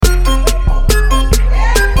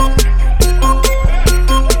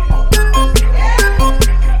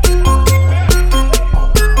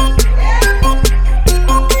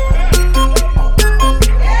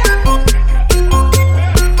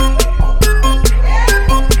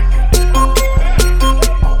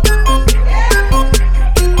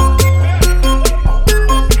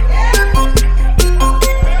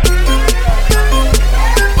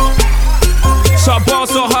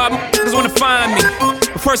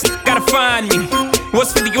First, gotta find me.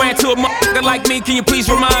 What's 50 grand to a motherfucker like me? Can you please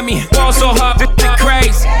remind me? Ball so hard, this shit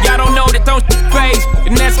crazy. Y'all don't know that don't phase.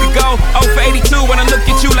 The Nets could go 0 for 82 when I look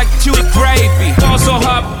at you like you the gravy. Ball so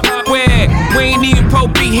hard, where? We ain't even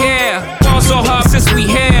Pope be here. Ball so hard since we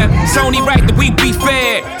here. It's only right that we be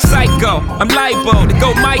fair. Psycho, I'm libo to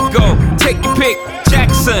go Michael. Take your pick.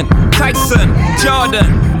 Jackson, Tyson,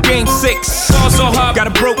 Jordan. Game 6, ball so hard, got a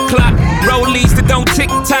broke clock. Rollies that don't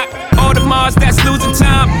tick-tock. All the Mars that's losing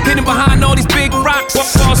time, hidden behind all these big rocks.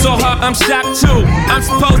 Ball so hard, I'm shocked too. I'm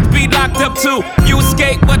supposed to be locked up too. You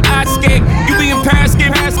escape, but I escape. You be in Paris,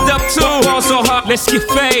 get passed up too. Ball so hard, let's get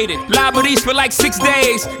faded. Liberties for like 6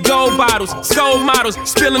 days. Gold bottles, soul models,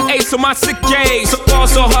 spilling ace on my sick days. So ball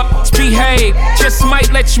so hard, let's behave. Just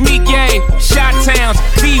might let you meet gay. Shot towns,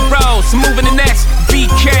 B-rolls, moving the next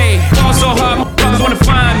BK. Ball so hard, brothers wanna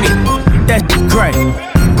find me. That's crack.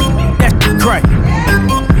 That's crack.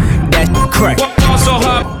 That's crack. Ball so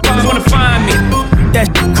hard, brothers wanna find me. That's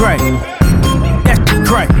crack. That's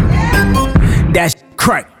crack. That's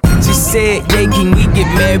crack. She said, yeah, can we get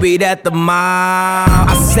married at the mall?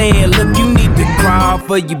 I said, look, you need to crawl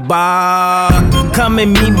for your bar. Come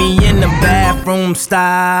and meet me in the bathroom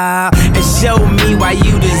style and show me why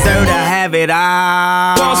you deserve to have it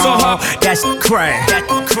all. Ball so hard, that's crack.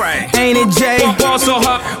 That's crack. Ain't it, Jay? Ball so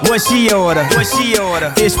hot, What she order? What she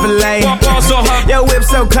order? Fish fillet. ball so hot, Yo, whip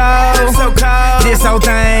so cold. So cold. This whole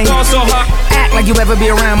thing. ball so hot. Act like you ever be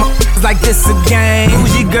around like this again.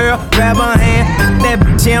 Who's your girl? Grab her hand. That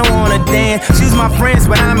bitch, she don't wanna dance. She's my friends,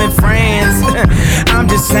 but I'm in France. I'm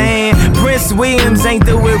just saying, Prince Williams ain't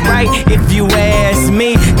do it right if you ask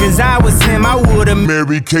me. Cause I was him, I would've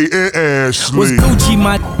Mary Kate and Ashley. Was Gucci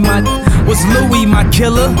my was Louis my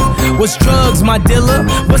killer? Was drugs my dealer?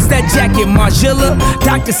 What's that jacket, Margiela?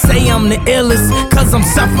 Doctors say I'm the illest, cause I'm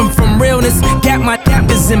suffering from realness. Got my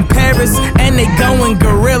captors in Paris, and they going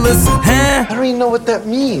gorillas, huh? I don't even know what that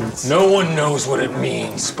means. No one knows what it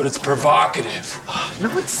means, but it's provocative.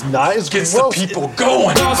 No, it's not. It's Gets gross. the people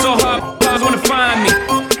going. Ball so hot, brothers wanna find me.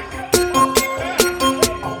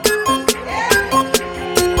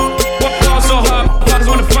 Ball so hot, brothers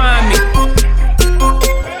wanna find me.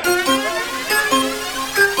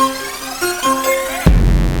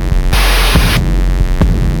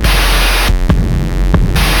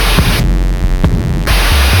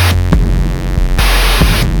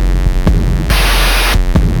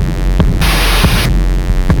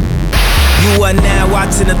 You are now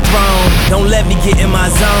watching the throne. Don't let me get in my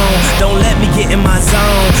zone. Don't let me get in my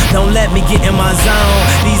zone. Don't let me get in my zone.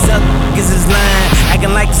 These other niggas is lying,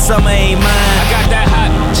 acting like the summer ain't mine. I got that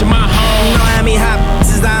hot, to my home. You know how many hot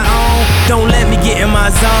bitches I own? Don't let me get in my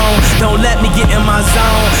zone. Don't let me get in my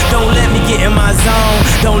zone. Don't let me get in my zone.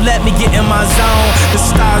 Don't let me get in my zone. The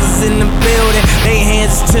stars is in the building, they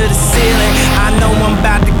hands to the ceiling. I know I'm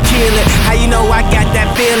about to kill it. How you know I got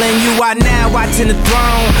that feeling? You are now watching the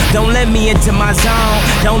throne. Don't let me into my zone.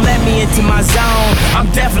 Don't let me into my zone. I'm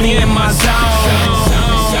definitely in my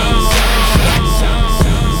zone.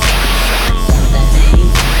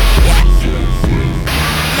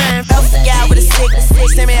 With a stick,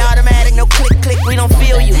 semi-automatic, no click, click. We don't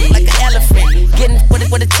feel you like an elephant. Getting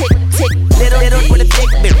with a tick, tick, little with a thick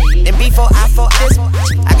bit. And before I fall this,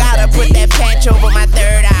 I gotta put that patch over my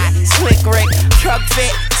third eye. Slick Rick, truck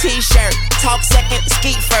fit, t-shirt. Talk second,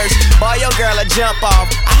 skeet first. Boy, your girl a jump off.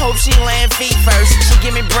 I hope she land feet first. She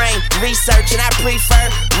give me brain research and I prefer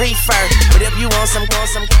reefer. But if you want some,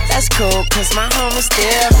 that's cool, cause my home is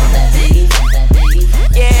still.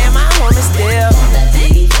 Yeah, my home is still.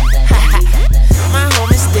 My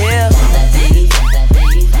home is still.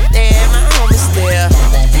 Yeah, my home is still.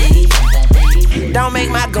 Don't make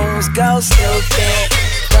my goons go stupid.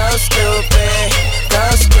 Go stupid.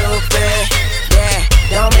 Go stupid. Yeah,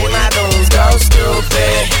 don't make my goons go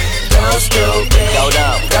stupid. Go stupid. Go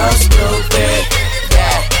dumb. Go stupid.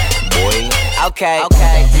 Yeah, boy. Okay.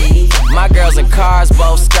 My girls in cars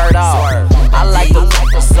both skirt off. I like the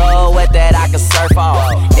so wet that I can surf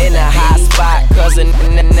off. In a hot spot, cause a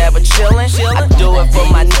never chillin'. I do it for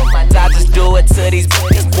my niggas, I just do it to these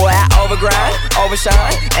bitches. Boy, I overgrind,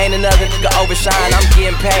 overshine. Ain't another nigga overshine. I'm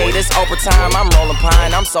getting paid, it's overtime. I'm rolling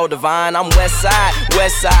pine, I'm so divine. I'm west side,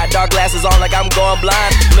 dark glasses on like I'm going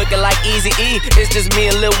blind. Looking like Eazy-E, it's just me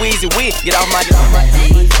and Lil Weezy. We get off my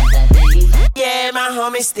yeah, my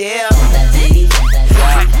homie still.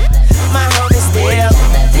 My homie still.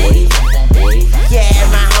 Yeah,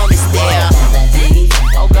 my homie still.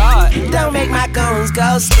 Oh God. Don't make my goons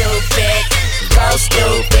go stupid. Go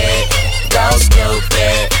stupid. Go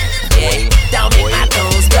stupid. Yeah. Don't make my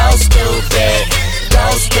goons go stupid.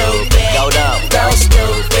 Go stupid. Go dumb. Go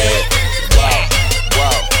stupid. Yeah.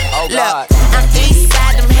 Whoa. Oh God. Look, I'm east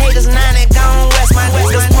side them haters, 90 gone west. My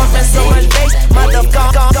niggas pumping so much bass,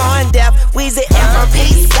 motherfucker gone deaf. Weezy F from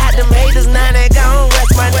east side, them haters, 90 gone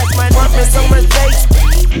west. My pumping so much bass.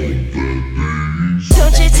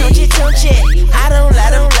 Tunch it, I don't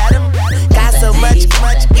let them. Got so much,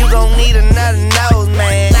 you gon' need another nose,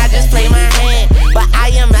 man. I just play my hand, but I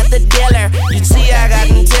am not the dealer. You see I got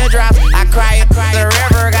them teardrops, I cry the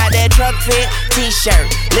river. Got that truck fit t-shirt,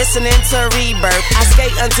 listening to Rebirth. I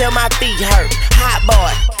skate until my feet hurt. Hot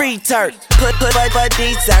boy, free turf, put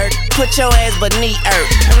dessert. Put your ass beneath earth.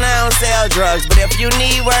 And I don't sell drugs, but if you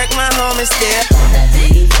need work, my home is still.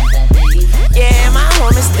 Yeah, my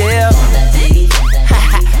home is still.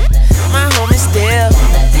 My home is still.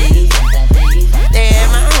 Yeah,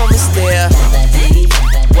 my home is still.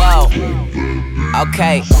 Whoa.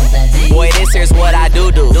 Okay. Boy, this here's what I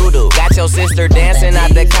do. Got your sister dancing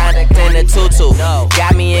out the conduct in the tutu.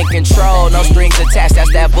 Got me in control, no strings attached,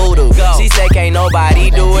 that's that voodoo. She say can't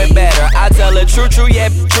nobody do it better. I tell her true, yeah,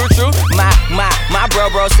 true. My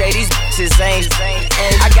bro say these bitches ain't.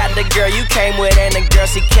 I got the girl you came with and the girl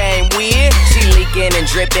she came with. She leaking and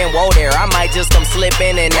dripping, whoa there. I might just come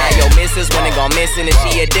slipping and now your missus when it gon' missing and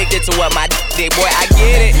she addicted to what my did. Boy, I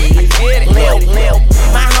get it. Lil,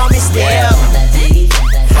 my homie still.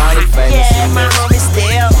 Yeah, my homie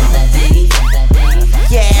still.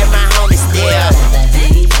 Yeah, my homie still.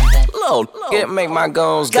 Little it make my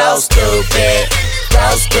goons go stupid.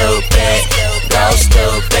 Go stupid. Go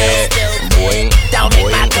stupid. Boy, don't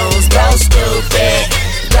make my goons go stupid.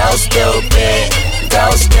 Go stupid.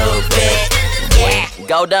 Go stupid. Yeah,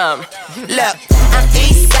 go dumb. Look, I'm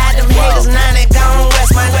east side, them haters, 90 gone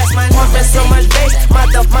west. My pumping so much bass,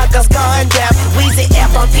 motherfuckers going down. Weezy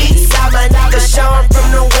F on east side, my niggas showing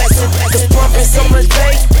from the west. Cause pumping so much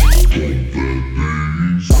bass.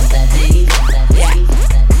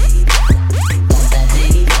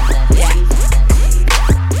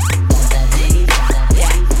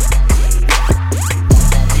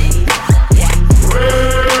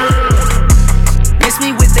 Miss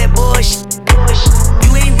me with that bullshit.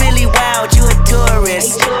 You ain't really wild, you a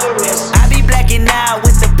tourist. I be blacking out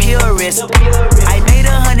with the purist. I made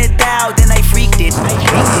 100,000, then I freaked it.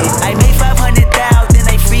 I made 500,000, then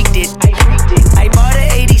I freaked it. I bought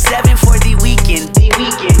an 87 for the weekend.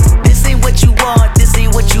 This ain't what you want, this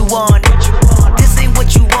ain't what you want. This ain't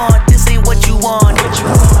what you want, this ain't what you want.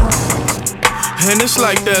 And it's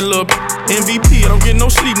like that look. MVP, I don't get no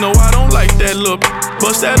sleep, no, I don't like that look.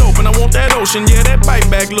 Bust that open, I want that ocean, yeah, that bite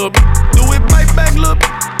back look. Do it bite back look.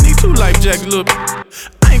 Need 2 life jacks look.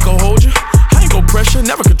 I ain't gon' hold you, I ain't gon' pressure,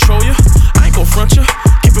 never control you. I ain't gon' front you,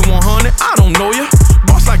 keep it 100, I don't know you.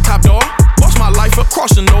 Boss like top dog, boss my life up,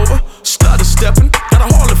 crossing over. Stutter stepping, got a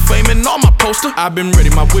Hall of Fame and all my poster. I've been ready,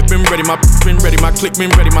 my whip been ready, my been ready, my click been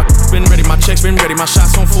ready, my checks been ready, my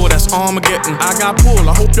shots on full, that's Armageddon. I got pull,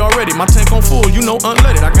 I hope y'all ready, my tank on full, you know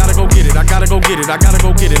unleaded. I gotta go get it, I gotta go get it, I gotta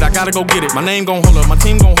go get it, I gotta go get it. My name gon' hold up, my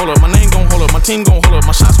team gon' hold up, my name gon' hold up, my team gon' hold up,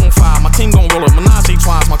 my shots gon' fire, my team gon' roll up, Menage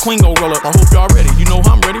twice, my queen gon' roll up. I hope y'all ready, you know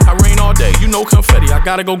I'm ready, I rain all day, you know confetti. I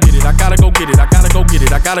gotta go get it, I gotta go get it, I gotta go get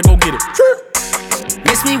it, I gotta go get it.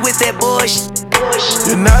 Miss me with that bullshit.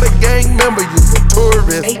 You're not a gang member, you're a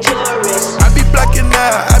tourist. I be blacking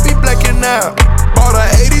out. Bought a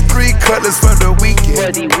 83 Cutlass for the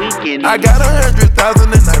weekend. I got 100,000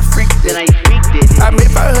 and I freaked it. I made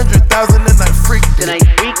 500,000 and I freaked it.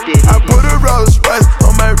 I put a Rolls Royce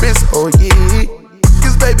on my wrist, oh yeah.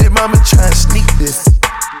 Cause baby mama tryna sneak this.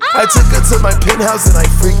 I took her to my penthouse and I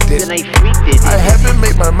freaked it. I haven't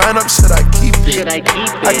made my mind up, should I keep it?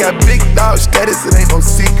 I got big dog status, it ain't no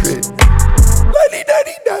secret.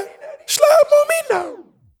 La-di-da-di-da, slime on me now.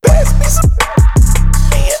 Pass me some,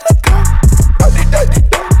 me in the car.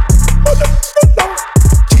 La-di-da-di-da, on the floor.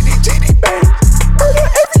 GD bang, murder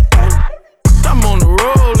everything. I'm on the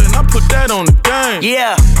roll and I put that on the game.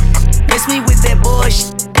 Yeah, miss me with that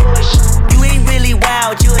bullshit. You ain't really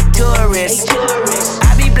wild, you a tourist.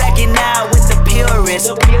 I be blacking out with the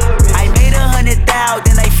purist. I made 100,000,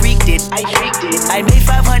 I freaked it. I made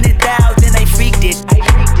 500,000, I freaked it.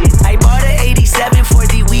 I bought an 87 for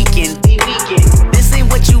the weekend. This ain't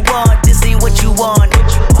what you want, this ain't what you want.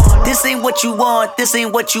 This ain't what you want, this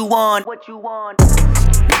ain't what you want.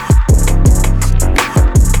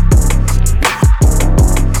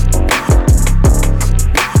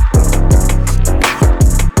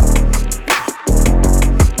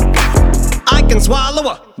 Can swallow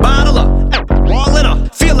a bottle of all in her,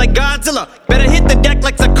 feel like Godzilla. Better hit the deck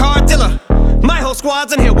like the car dealer. My whole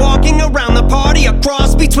squad's in here walking around the party, a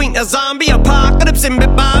cross between a zombie apocalypse and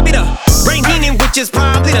Bobby the Brain Heenan, which is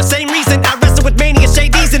probably the same reason I wrestle with mania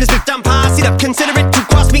shadies and this bitch I'm posse up. Consider it to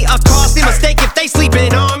cost me a costly mistake if they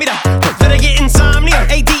sleeping on me. Better get insomnia,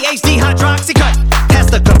 ADHD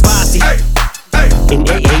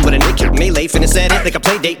set it like a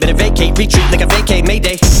play date. Better vacate, retreat like a vacay,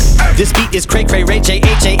 mayday. This beat is cray cray, Ray J,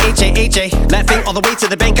 H-A. Laughing all the way to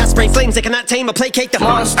the bank, I spray flames they cannot tame or placate the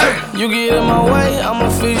monster. You get in my way, I'ma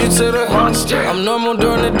feed you to the monster. I'm normal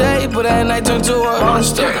during the day, but at night turn to a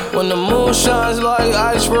monster. When the moon shines like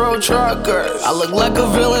ice road truckers, I look like a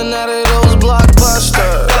villain out of those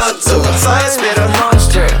blockbusters. To the fire spitter,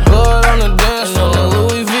 monster. Blood on the dance floor, the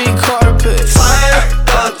Louis V carpet. Fire,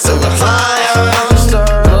 to the fire. Monster.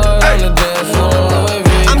 Blood on the dance floor, Louis V.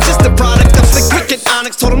 I'm just a product of the cricket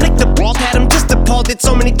onyx. Told him Nick the ball, had him just appalled. Did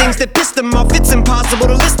so many things that pissed him off. It's impossible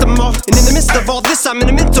to list them all. And in the midst of all this, I'm in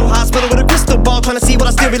a mental hospital with a crystal ball, trying to see what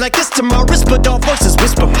I still be like this tomorrow. Whispered all voices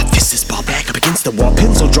whisper. My fist is ball back up against the wall,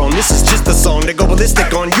 pencil drawn. This is just a song to go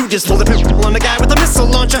ballistic on. You just pulled a pistol on the guy with a missile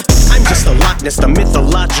launcher. I'm just a Loch Ness, the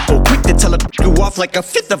mythological, quick to tell you off like a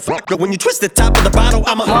fifth of vodka. When you twist the top of the bottle,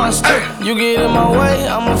 I'm a monster. You get in my way,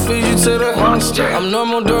 I'ma feed you to the monster. I'm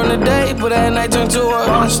normal during the day, but at night turn to a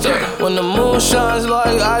monster. When the moon shines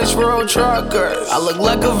like ice road truckers, I look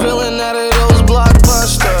like a villain out of those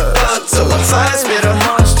blockbusters. to the fire spitter,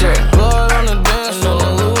 monster. Blood on the dance floor,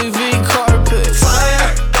 the Louis V carpet.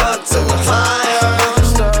 Fire, to the fire.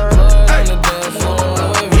 Blood on the dance floor,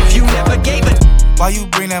 Louis V. If you never gave it, why you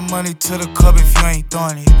bring that money to the club if you ain't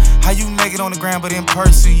throwing it? How you make it on the ground but in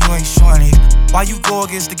person you ain't showing it? Why you go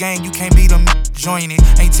against the game, you can't beat them, join it.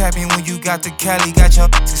 Ain't tapping when you got the Cali, got your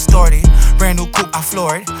distorted. Brand new coupe, I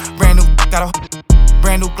floor it. Brand new got a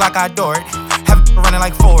brand new Glock, I adore it. Have it running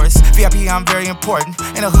like Forrest. VIP, I'm very important.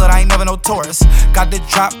 In the hood, I ain't never no tourist. Got the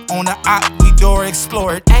drop on the op, we door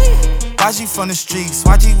explore it. YG from the streets,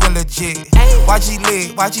 YG went legit. YG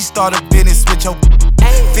lit, YG start a business with your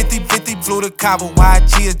 50-50 flew to Cabo,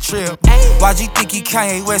 YG a trip. YG think he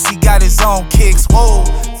Kanye West, he got his own kicks. Whoa,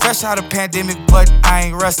 fresh out of pandemic, but I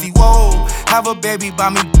ain't rusty. Whoa, have a baby by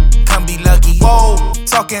me, come be lucky. Whoa,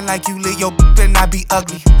 talking like you lit, your and I be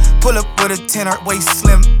ugly. Pull up with a tenor, waist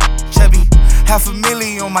slim, chubby.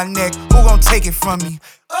 $500,000 on my neck, who gon' take it from me?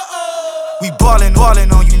 We ballin'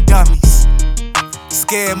 on you dummies.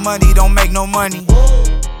 Scared money don't make no money.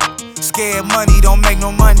 Scared money don't make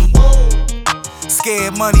no money.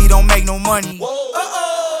 Scared money don't make no money.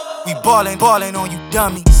 We ballin' on you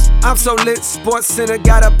dummies. I'm so lit, Sports Center,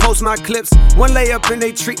 gotta post my clips. One layup and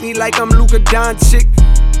they treat me like I'm Luka Doncic.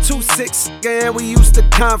 2-6, and we used to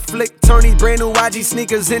conflict. Turn these brand new YG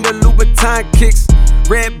sneakers into Louboutin kicks.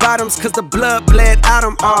 Red bottoms, cause the blood bled out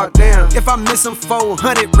them, all damn. If I miss them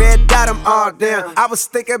 400, red dot them, all damn. I was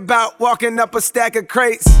thinking about walking up a stack of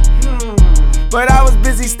crates, but I was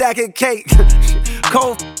busy stacking cake.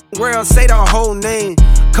 Cold world, say the whole name.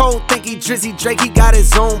 Cold think he Drizzy Drake, he got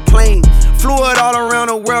his own plane. Flew it all around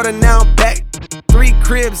the world and now I'm back. 3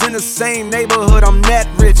 cribs in the same neighborhood, I'm that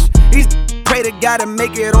rich. These pray to God to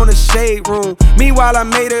make it on the shade room. Meanwhile, I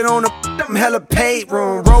made it on the I'm hella paid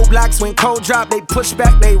room. Roadblocks when cold drop, they push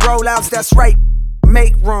back, they roll outs, that's right.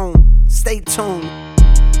 Make room, stay tuned.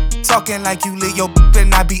 Talking like you lit, your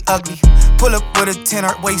and I be ugly. Pull up with a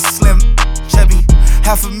tenor, waist slim, chubby.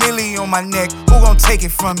 $500,000 on my neck, who gon' take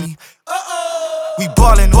it from me? We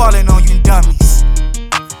ballin' on you dummies.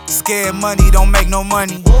 Scared money don't make no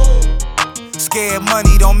money. Scared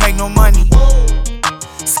money don't make no money.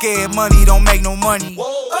 Scared money don't make no money.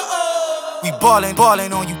 We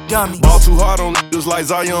ballin' on you dummies. Ball too hard on niggas like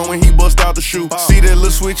Zion when he bust out the shoe. See that little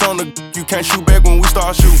switch on the you can't shoot back when we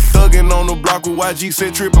start shoot. Thuggin' on the block with YG,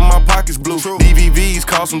 said trippin', my pockets blue. DVVs,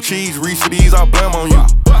 cost some cheese, reach for these, I blame on you.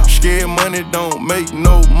 Scared money don't make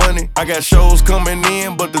no money. I got shows coming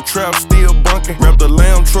in, but the trap still bunkin'. Wrap the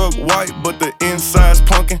lamb truck white, but the inside's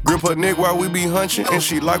punkin'. Grip her neck while we be hunchin', and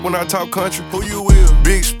she like when I talk country. Who you with?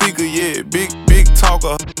 Big speaker, yeah, big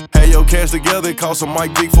talker. Had your cash together, cost a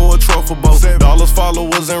mic dick for a trophy boat. $7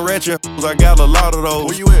 followers and ratchet, I got a lot of those.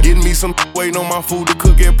 Where you at? Getting me some waiting on my food to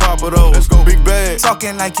cook and pop of those. Let's go, big bag.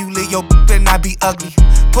 Talking like you lit, your and I be ugly.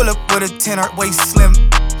 Pull up with a tenor, waist slim,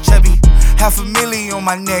 chubby. $500,000 on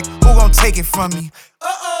my neck, who gon' take it from me?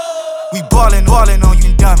 We ballin' on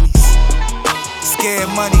you dummies. Scared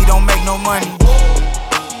money don't make no money.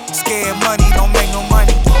 Scared money don't make no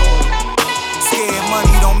money. Scared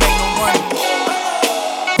money don't make no money.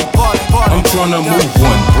 I'm tryna move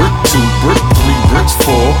 1 brick, 2 brick, 3 bricks,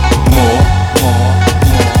 4 more.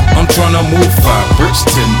 I'm tryna move 5 bricks,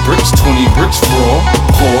 10 bricks, 20 bricks, pour.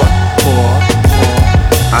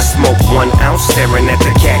 I smoke 1 ounce, staring at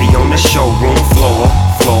the caddy on the showroom floor.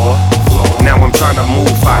 Now I'm tryna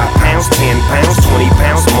move 5 pounds, 10 pounds, 20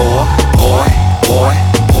 pounds more. Boy.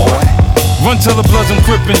 Run till the bloods I'm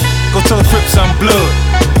crippin', go tell the Crips I'm blood.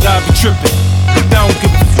 Y'all be trippin', but I don't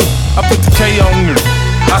give a fuck. I put the K on you,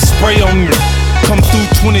 I spray on you. come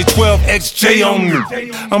through 2012 XJ on me.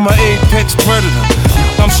 I'm an apex predator,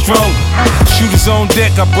 I'm stronger. Shooters on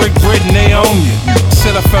deck, I break bread and they own you.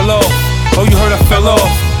 Said I fell off, oh you heard I fell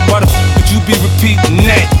off. Why the f would you be repeating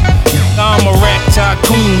that? I'm a rap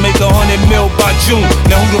tycoon, make 100 mil by June.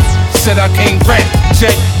 Now who the f said I can't rap?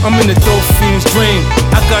 Check, I'm in the dope fiend's dream.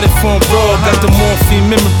 I got it from abroad, got the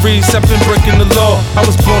morphine memories. I've been breaking the law, I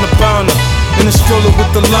was born a bounder. In a stroller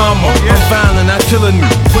with the llama. I'm violent, I kill a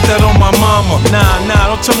nigga. Put that on my mama.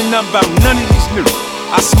 Nah, don't tell me nothing about none of these niggas.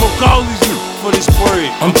 I smoke all these niggas for this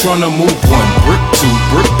bread. I'm tryna move 1 brick, 2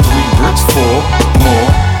 brick, 3 bricks, 4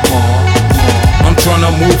 more. I'm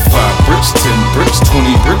tryna move 5 bricks, 10 bricks,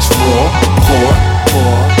 20 bricks, raw, 4.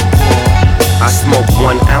 I smoke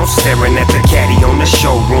 1 ounce, staring at the caddy on the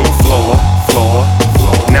showroom floor.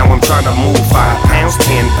 Now I'm tryna move 5 pounds,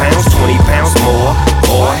 10 pounds, 20 pounds more.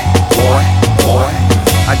 Boy.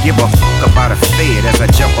 I give a fuck about a fed as I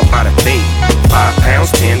jump up out of bed. 5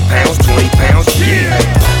 pounds, 10 pounds, 20 pounds, yeah.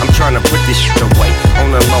 I'm tryna put this shit away.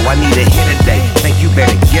 On the low, I need a hit a day. Think you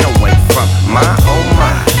better get away from my, oh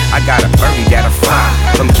my. I got a birdie that'll fly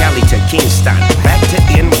from Cali to Kingston, back to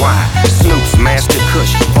NY. Snoop's Master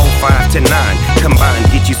Kush, 4, 5 to 9. Combined,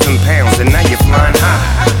 get you some pounds and now you're flying high.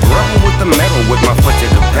 Rubbing with the metal with my foot to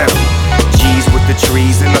the pedal. G's with the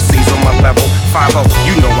trees and the C's on my level. 5-0,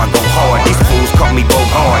 you know I go hard. These fools call me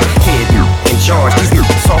Bogard. Head in charge, these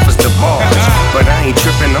soft as the bars. But I ain't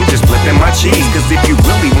tripping, I'm just flipping my cheese. Cause if you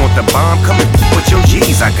really want the bomb, come and put your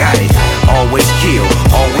G's. I got it. Always kill,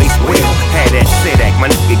 always will. Had that, say that, my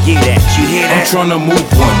nigga, get that. You hear that? I'm tryna move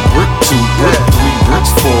 1 brick, 2 brick, 3 bricks,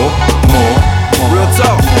 4 more. Real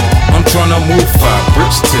talk. I'm tryna move 5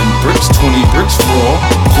 bricks, 10 bricks, 20 bricks, raw,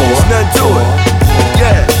 4. There's nothing to it.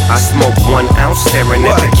 Yeah. I smoke 1 ounce, staring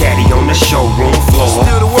at the caddy on the showroom floor.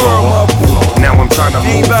 Still the world, motherfucker. Now I'm trying to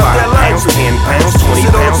move 5 pounds, 10 pounds, 20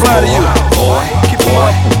 pounds more. Boy.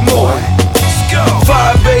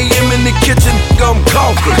 5 a.m. in the kitchen, I'm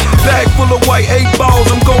coughing. Bag full of white 8 balls,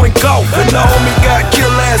 I'm going golfing. The homie got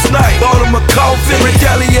killed last night, bought him a coffin.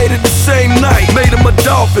 Retaliated the same night, made him a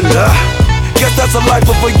dolphin. Guess that's the life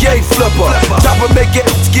of a yay flipper. Chopper make it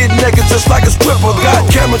get naked just like a stripper. Got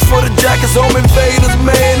cameras for the jackets, home invaders,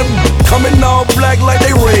 man. I'm coming all black like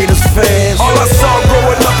they Raiders fans. All I saw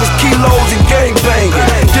growing up was kilos and gang banging.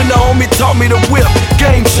 Then the homie taught me to whip,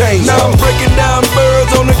 game changer. Now I'm breaking down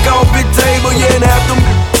birds on the coffee table. Yeah, and half them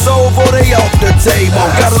sold for they off the table.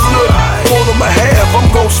 Got a look on them a half, I'm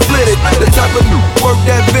gon' split it. The type of work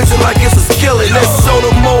that vision like it's a skillet. Let's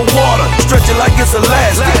soda more water, stretch it like it's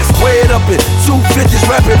elastic. Weigh it up in 250s,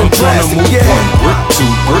 wrap it in plastic. I'm tryna move 1 brick, 2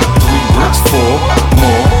 brick, 3 bricks, 4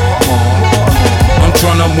 more. I'm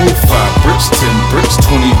tryna move 5 bricks, 10 bricks,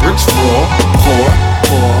 20 bricks, raw, 4.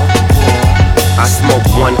 I smoke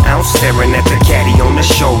 1 ounce, staring at the caddy on the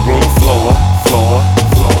showroom floor.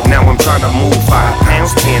 Now I'm trying to move 5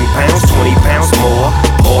 pounds, 10 pounds, 20 pounds more.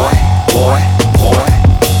 Boy.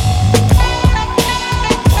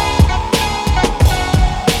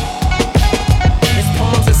 His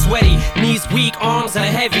palms are sweaty, knees weak, arms are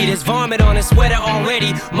heavy. There's vomit on his sweater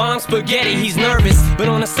already. Mom's spaghetti, he's nervous, but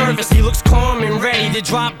on the surface he looks calm and ready to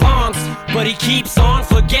drop bombs. But he keeps on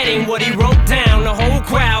forgetting what he wrote down. The whole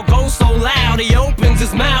crowd goes so loud, he opens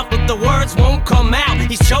his mouth, but the words won't come out.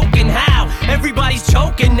 He's choking how? Everybody's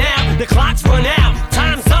choking now. The clock's run out,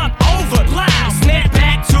 time's up, over, loud. Snap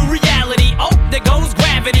back to reality. Oh, there goes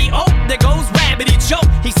gravity. Oh, there goes rabbit. He choke.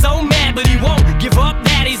 He's so mad, but he won't give up.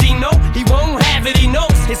 That is, he know he won't have it. He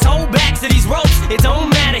knows his whole back to these ropes. It don't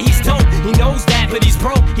matter. He's dope. He knows that, but he's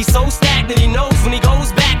broke. He's so stagnant. He knows when he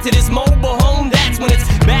goes back to this mobile home. That's when it's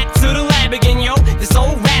back to the lab again, yo. This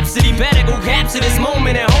old rhapsody better go capture this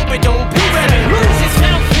moment and hope it don't pass. You better lose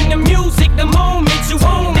yourself in the music the moment you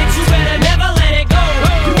own it. You better never let it go.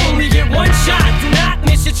 You only get one shot. Do not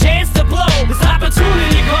miss your chance to blow. This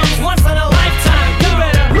opportunity comes once in a lifetime. You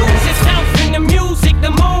better lose yourself in the music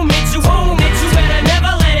the moment you own it. You better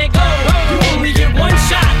never let it go. You only get one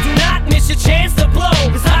shot. Do not miss your chance to blow.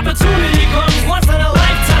 This opportunity comes once in a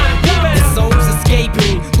lifetime. You better. This soul's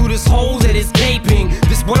escaping through this hole that is gaping.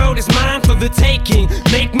 This world is mine for the taking.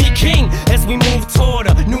 Make me king as we move toward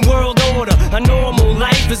a new world order. A normal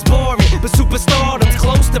life is boring, but superstardom's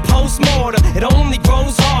close to postmortem. It only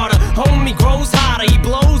grows harder, homie grows hotter. He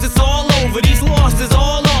blows, it's all over. These losses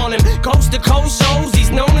all on him. Coast to coast shows,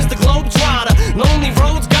 he's known as the Globetrotter. Lonely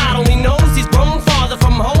roads, God only knows he's grown farther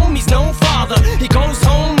from home. He's no father. He goes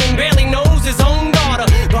home and barely knows his own daughter.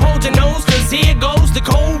 But hold your nose, cause here goes the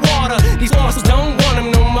cold water. These losses don't want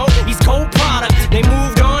him no more. He's cold product. They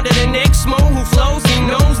moved on to the next mo who flows. He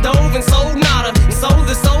knows dove and sold nada. And so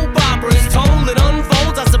the soap opera is told. It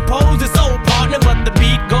unfolds. I suppose it's old partner, but the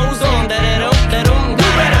beat goes on. Da da da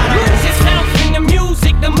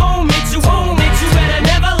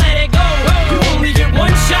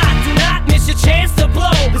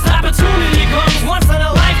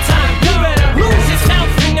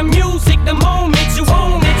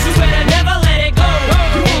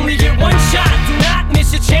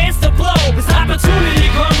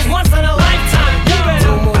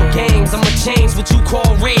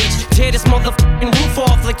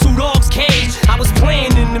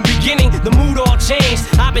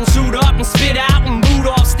I've been chewed up and spit out and booed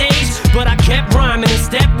off stage, but I kept rhyming and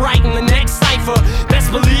stepped right in the next cipher.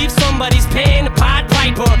 Best believe somebody's paying the Pied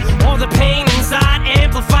Piper. All the pain inside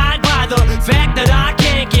amplified by the fact that I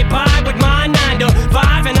can't get by with my 9 to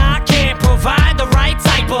 5, and I can't provide the right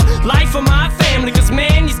type of life for my family. Cause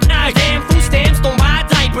man, these goddamn food stamps don't buy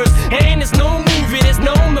diapers, and there's no movie, there's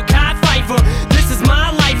no Mackay Pfeiffer. This is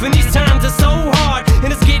my life and these times are so hard,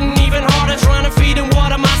 and it's getting even harder trying to feed and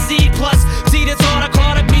water my seed. Plus, see the thought I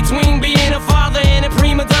caught it between being a father and a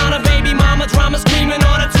prima donna. Baby mama drama screaming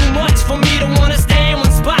order too much for me to wanna stay in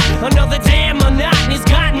one spot. Another damn monotony's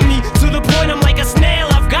gotten me to the point I'm like a snail.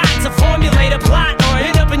 I've got to formulate a plot or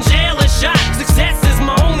end up in jail or shot. Success is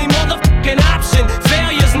my only motherfucking option.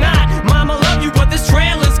 Failure's not. Mama love you, but this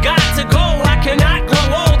trailer's got to go. I cannot grow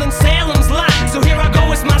old in Salem's Lot. So here I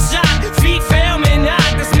go, it's my shot. Feet fail me not.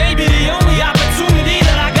 This may be the only opportunity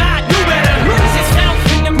that I got. You better lose yourself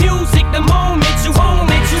in the music the moment you own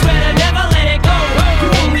it. You better never let it go. You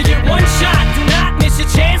only get one shot. Do not miss your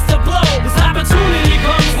chance to blow. This opportunity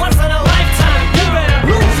comes once in a lifetime. You better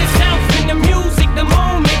lose yourself in the music the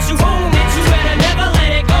moment you own it. You better never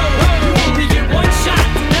let it go. You only get one shot.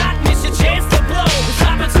 Do not miss your chance to blow. This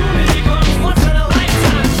opportunity comes once in a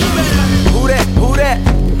lifetime. You better. Who that? Who that?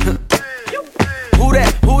 Who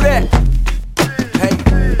that? Who that? Hey,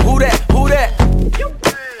 who that? Who that?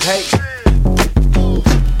 Hey.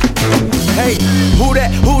 Hey, who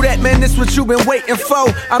that? Who that? Man, this what you been waiting for.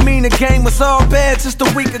 I mean, the game was all bad just a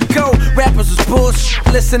week ago. Rappers was bullshit.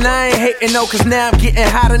 Listen, I ain't hating no, cause now I'm getting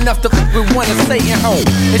hot enough to fuck with one of Satan home.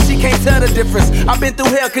 And she can't tell the difference. I've been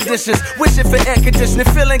through hell conditions, wishing for air conditioning,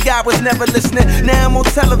 feeling God was never listening. Now I'm on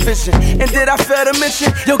television, and did I fail to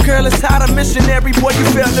mention? Your girl is hot, a missionary, boy, you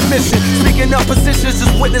failed the mission. Speaking of positions,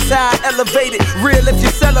 just witness how I elevated. Real if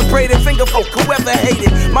you celebrated, finger folk, whoever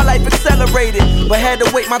hated. My life accelerated, but had to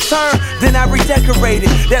wait my turn, then I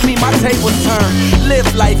redecorated. That mean my tables turn. Live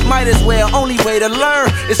life, might as well, only way to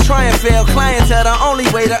learn is try and fail. Clientele, the only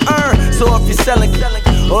way to earn. So if you're selling,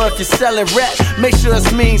 or if you're selling rap, make sure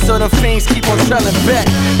it's mean so the fiends keep on trailing back.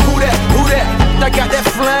 Who that? Who that? I got that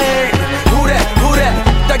flame. Who that? Who that?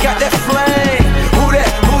 I got that flame. Who that?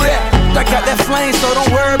 Who that? I got that flame, so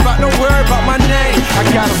don't worry about my name. I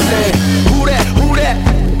gotta say, who that? Who that?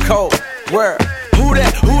 Cold word. Who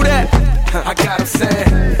that? Who that? I gotta say,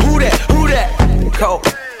 who that? Who that? Cold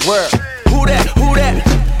word. Who that? Who that?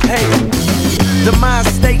 Hey. The mind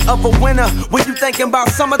state of a winner. When you thinking about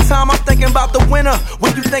summertime, I'm thinking about the winter. When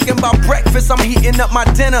you thinking about breakfast, I'm heating up my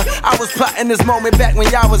dinner. I was plotting this moment back when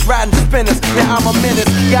y'all was riding spinners. Now I'm a menace,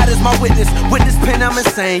 God is my witness. With this pen I'm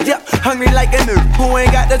insane, yep. Hungry like a nerd who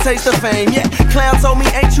ain't got the taste of fame, yeah. Clown told me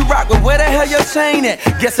ain't you rock, but where the hell your chain at?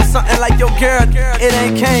 Guess it's something like your girl, it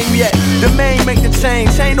ain't came yet. The main make the chain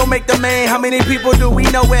don't make the main. How many people do we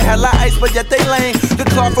know with hella ice, but yet they lame? The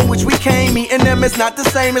car from which we came, me and them is not the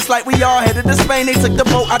same. It's like we all headed to Spain. They took the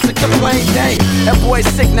boat, I took the plane. Dang, that boy's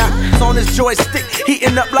sick now. It's on his joystick,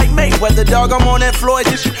 heating up like Mayweather. Dog, I'm on that floor.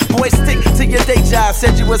 This boy stick to your day job.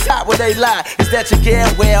 Said you was hot, well they lie. Is that your gal?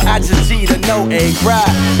 Well, I just G to no egg ride.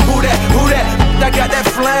 Who that? Who that? I got that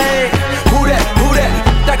flame. Who that? Who that?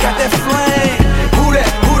 I got that flame. Who that?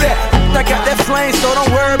 Who that? I got that flame. So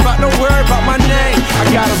don't worry about my name. I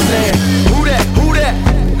gotta say, who that? Who that?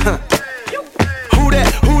 Huh. Who that?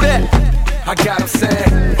 Who that? I gotta say,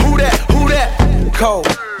 who that? Who that? Cold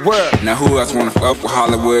word. Now who else wanna fuck with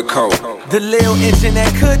Hollywood Code? The lil engine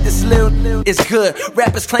that could, this lil is good.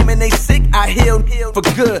 Rappers claiming they sick, I healed for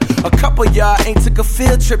good. A couple y'all ain't took a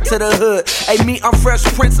field trip to the hood. Hey, me, I'm Fresh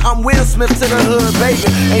Prince, I'm Will Smith to the hood, baby.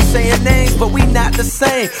 Ain't saying names, but we not the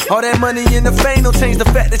same. All that money and the fame don't change the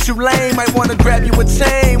fact that you lame. Might wanna grab you a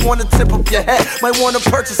chain, wanna tip up your hat. Might wanna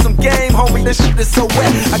purchase some game, homie, this shit is so wet.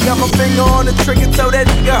 I got my finger on the trigger, so that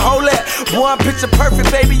nigga hold that. Boy, I'm picture perfect,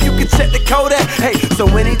 baby, you can check the code at. Hey, so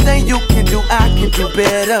anything you can do, I can do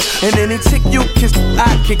better. And any chick you kiss,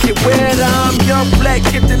 I can get wetter. I'm young, black,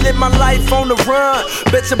 gifted, live my life on the run.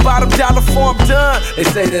 Bet your bottom dollar before I'm done. They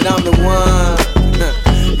say that I'm the one.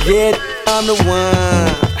 Yeah, I'm the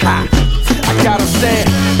one. Ha. I gotta say,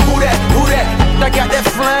 who that? Who that? I got that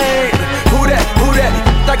flame. Who that? Who that?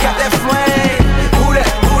 I got that flame. Who that?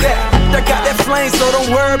 Who that? I got that flame. So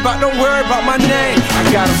don't worry about my name.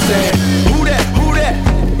 I gotta say, who that? Who that?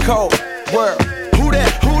 Cold word. Who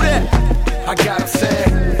that? Who that? I gotta say,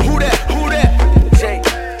 who that? Who that? J.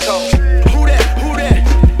 Cole. Who that? Who that?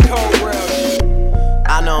 Cold world.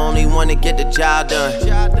 I'm the only one to get the job done.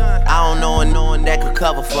 I don't know no one that could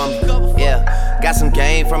cover for me. Yeah, got some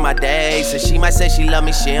game from my day. So she might say she love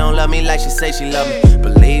me, she don't love me like she say she love me.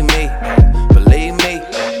 Believe me, believe me.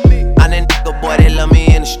 I'm that nigga boy that love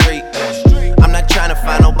me in the street. I'm not trying to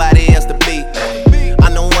find nobody else to be. I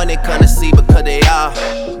know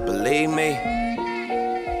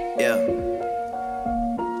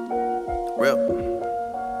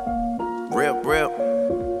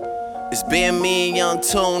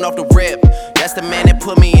known off the rip. That's the man that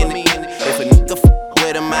put me in the. If a nigga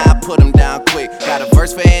with him, I put him down quick. Got a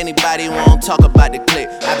verse for anybody who won't talk about the click.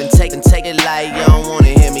 I've been taking it like you don't wanna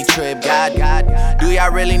hear me trip. God, do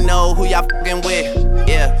y'all really know who y'all fucking with?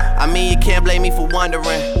 Yeah, I mean you can't blame me for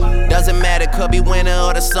wondering. Doesn't matter, could be winter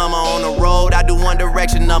or the summer. On the road, I do One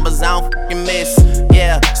Direction numbers, I don't fucking miss.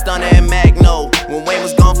 Yeah, Stunner and Magno. When Wayne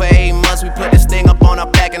was gone for 8 months, we put this thing up on our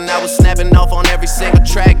back, and I was snapping off on every single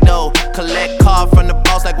track though. Collect card from the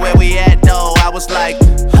boss, like where we at though. I was like,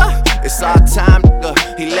 huh, it's our time,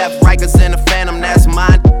 nigga. He left Rikers in the Phantom, that's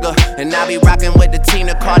mine, nigga. And I be rocking with the team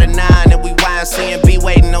to Carter 9, and we YNC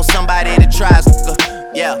waiting on somebody to try us,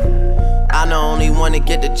 nigga. Yeah, I'm the only one to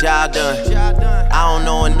get the job done. I don't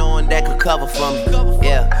know one that could cover for me.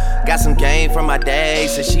 Yeah, got some game from my day.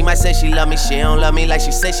 Said she might say she love me, she don't love me like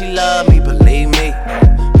she said she love me. Believe me,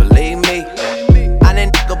 believe me. I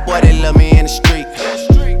that nigga boy that love me in the street.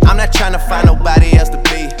 I'm not trying to find nobody else to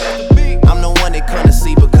be. I'm the one they couldn't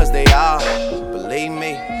see because they are. Believe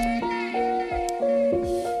me.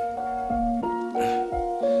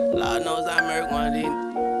 Lord knows I murdered one of these.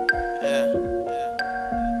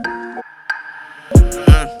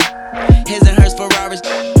 His and hers Ferraris.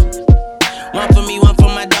 One for me, one for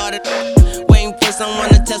my daughter. Waiting for someone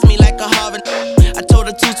to test me like a Harvard. I told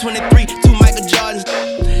her 223, 2 Michael Jordans.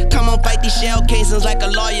 Come on, fight these shell casings like a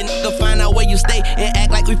lawyer. Nigga, find out where you stay and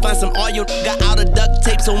act like we find some oil. Got out of duct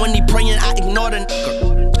tape, so when he praying, I ignore the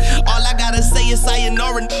nigga. All I gotta say is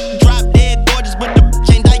sayonara. Drop dead gorgeous, but the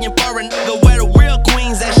bitch ain't dying for a nigga. Where the real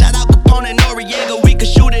queens at? Shout out Capone and Noriega. We could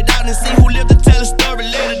shoot it out and see who lived to tell a story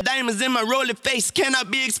later. Diamonds in my rolling face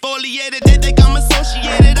cannot be exfoliated. They think I'm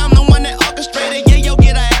associated. I'm the one that orchestrated. Yeah, yo,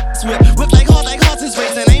 get a ass whip. Whip like horses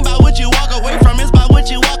racing. Ain't about what you walk away from, it's about what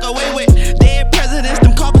you walk away with. Dead presidents,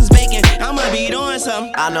 them coffins vacant. I'ma be doing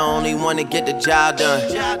something. I'm the only one to get the job done.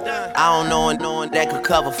 I don't know one that could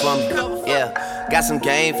cover for me. Yeah, got some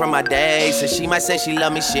game from my day. Said she might say she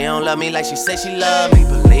love me, she don't love me like she said she love me.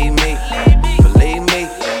 Believe me, believe me.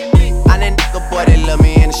 I'm that nigga boy that love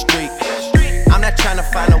me in the street. I'm not trying to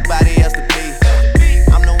find nobody else to be.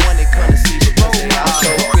 I'm the one they couldn't see because they are. I'm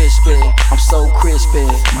so crispy, I'm so crispy.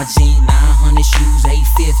 My G900 shoes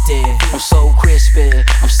 850. I'm so crispy,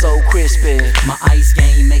 I'm so crispy. My ice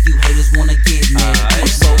game make you haters wanna get me. I'm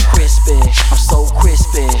so crispy, I'm so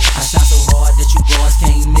crispy. I shine so hard that you boys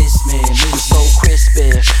can't miss me. I'm so crispy,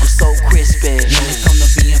 I'm so crispy. When it come to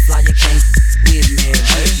being fly, you can't with me.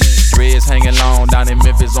 Dreads hanging long down in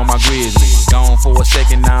Memphis on my grizzly. Gone for a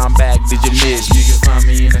second, now I'm back, did you miss me? You can find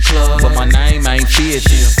me in the club, but my name ain't 50.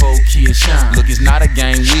 4 kids shine, look, it's not a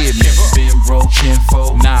game with me. Been broken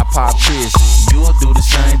for, now I pop Chris. You'll do the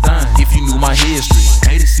same thing if you knew my history.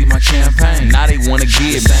 Hate to see my campaign, now they wanna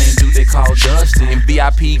give me. Same dude they call Dusty and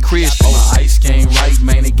VIP Chris. Oh, my ice game right,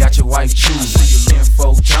 man, it got your wife choosing. You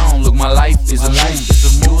folk John, look, my life is a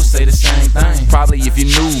movie. You'll say the same thing, probably if you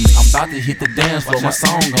knew me. I'm about to hit the dance floor, my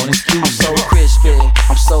song gon' excuse me. I'm so crispy,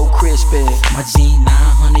 I'm so crispy. My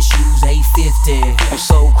G900 shoes 850. I'm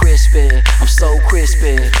so crispy, I'm so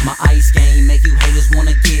crispy. My ice game make you haters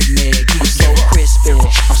wanna get me. I'm so crispy,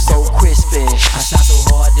 I'm so crispy. I shine so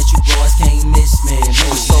hard that you boys can't miss me.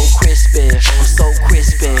 I'm so crispy, I'm so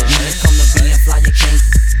crispy. When it come to being fly, you can't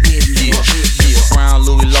with me. Brown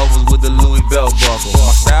Louis loafers with the Louis belt buckle.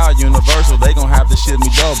 My style universal, they gon' have to shit me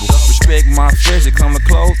double. Respect my fresh, it come to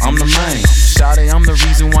clothes, I'm the main. Shawty, I'm the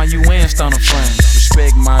reason why you in Stunner frame.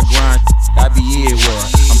 Respect my grind, I be everywhere.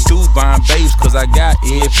 I'm through buying babes cause I got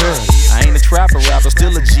every pair. I ain't a trapper rapper,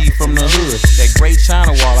 still a G from the hood. That great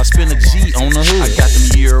China wall, I spend a G on the hood. I got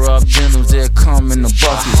them Europe denims that come in the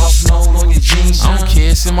bucket. On your jeans, I don't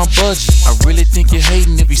care, it's in my budget. I really think you're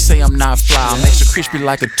hating if you say I'm not fly. I'm extra crispy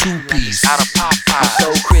like a 2-piece. Out of Popeye. I'm so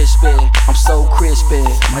crispy, I'm so crispy.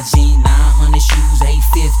 My G900 shoes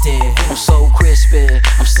 850. I'm so crispy,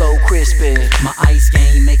 I'm so crispy. My ice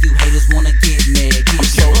game make you haters wanna get me. I'm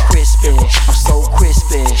so crispy, I'm so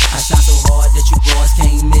crispy. I shine so hard that you boys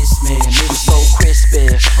can't miss me. I'm so crispy,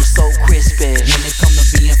 I'm so crispy. When it come to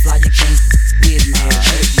being fly, you can't with me.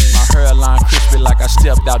 My hairline crispy like I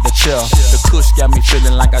stepped out the chair. The kush got me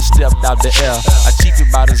feeling like I stepped out the air. I cheap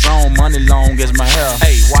it by the zone, money long as my hair.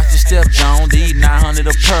 Hey, watch your step, John, these 900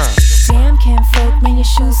 a pair. Damn, Ken folk, man, your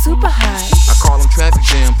shoes super high. I call them traffic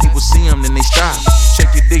jam, people see them, then they stop.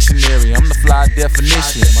 Check your dictionary, I'm the fly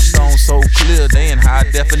definition. My stone's so clear, they in high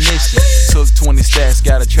definition. Took 20 stacks,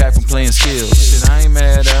 got a track from playing skills. Shit, I ain't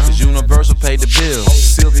mad at them, cause Universal paid the bill.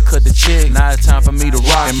 Sylvia cut the check, now it's time for me to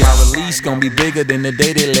rock. And my release gon' be bigger than the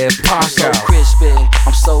day they left Park out. I'm so crispy,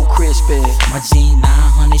 I'm so crispy. My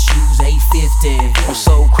G900 shoes 850. I'm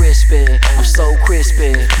so crispy, I'm so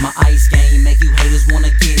crispy. My ice game make you haters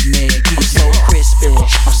wanna get me. I'm so crispy.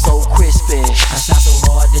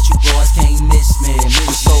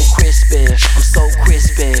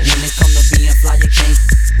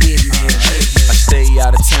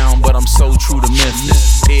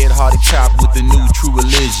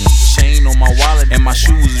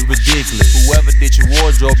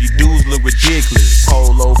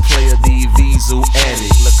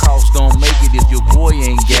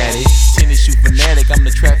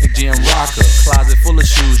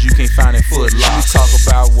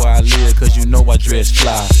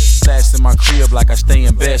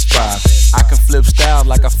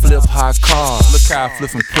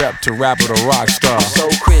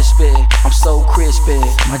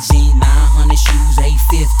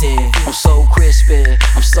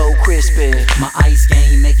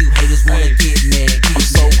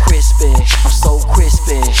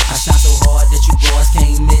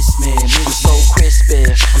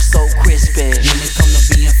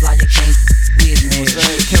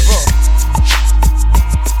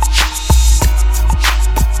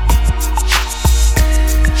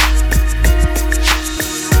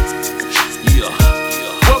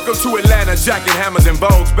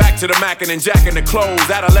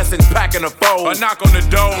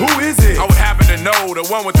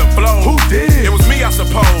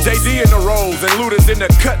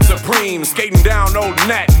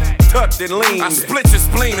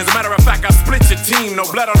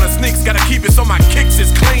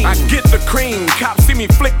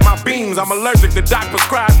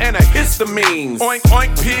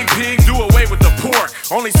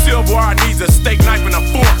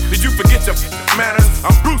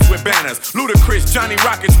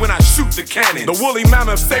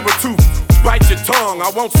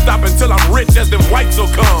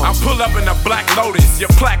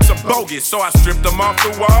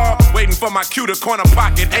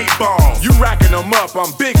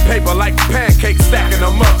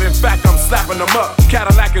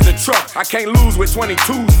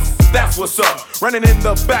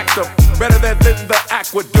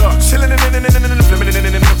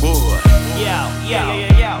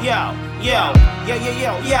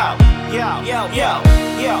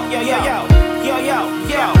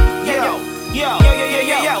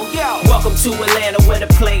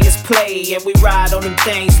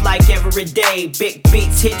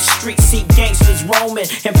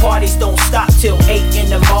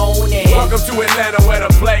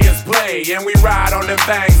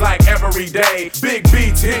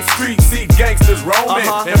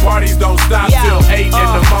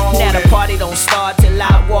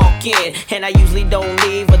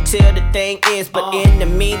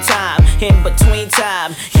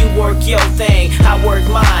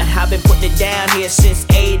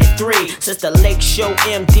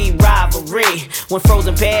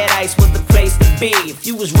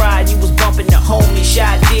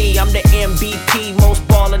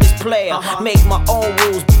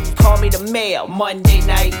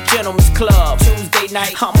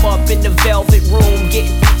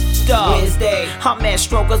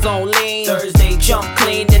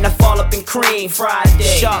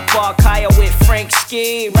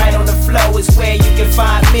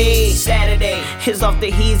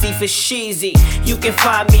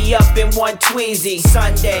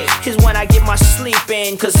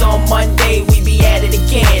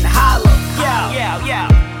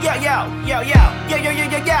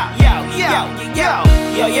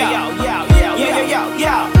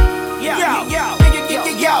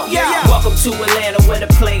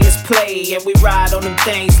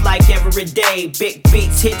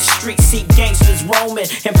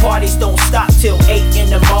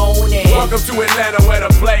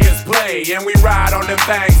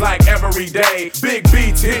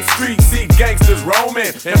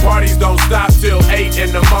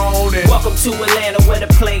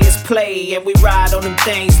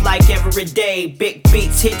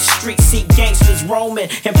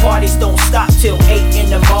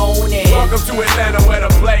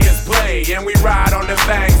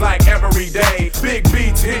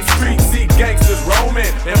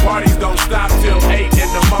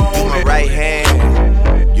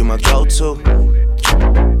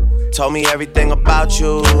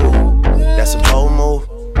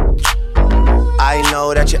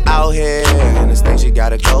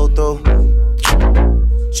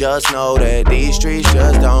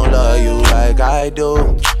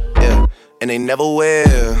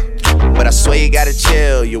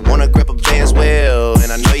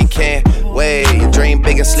 way. You dream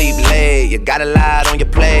big and sleep late. You got a lot on your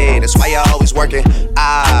plate. That's why you're always working.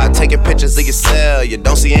 Taking pictures of yourself. You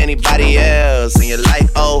don't see anybody else. And you're like,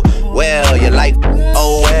 oh, well. You're like,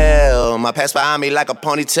 oh, well. My past behind me like a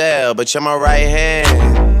ponytail. But you're my right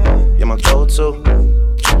hand. You're my go-to.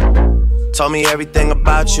 Told me everything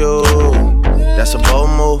about you. That's a bold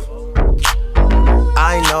move.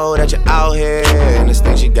 I know that you're out here and there's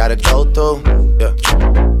things you gotta go through. Yeah.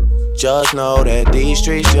 Just know that these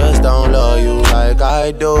streets just don't love you like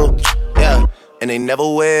I do. Yeah, and they never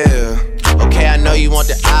will. Okay, I know you want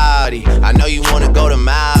the Audi. I know you wanna go to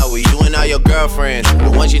Maui. You and all your girlfriends, the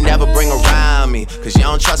ones you never bring around me. Cause you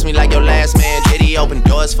don't trust me like your last man. Did he open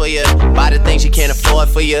doors for you? Buy the things you can't afford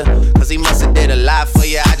for you? Cause he must've did a lot for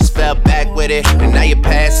you. I just fell back with it. And now your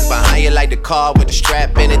past is behind you like the car with the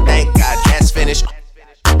strap in it. Thank God that's finished.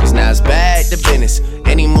 Cause now it's back to business.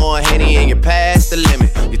 Any more Henny and you're past the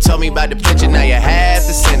limit. You told me about the picture, now you have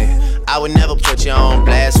to send it. I would never put you on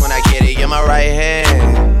blast when I get it. You're my right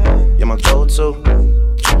hand, you're my go-to.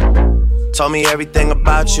 Told me everything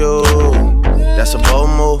about you. That's a bold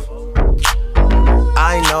move.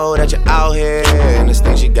 I know that you're out here and there's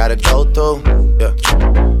things you gotta go through. Yeah.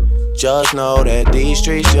 Just know that these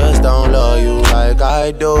streets just don't love you like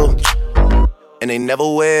I do. And they never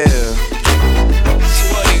will.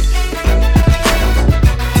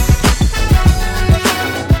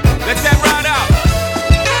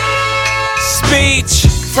 Speech.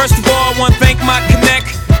 First of all, I want to thank my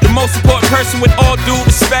connect, the most important person with all due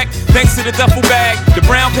respect. Thanks to the duffel bag, the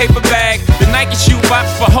brown paper bag, the Nike shoe box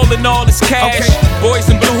for holding all this cash. Boys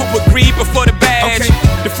in blue who agreed before the badge.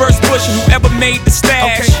 The first pusher who ever made the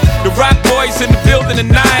stash. The rock boys in the building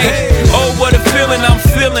tonight. Oh, what a feeling, I'm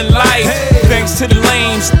feeling life. Thanks to the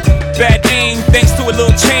lanes, bad aim. Thanks to a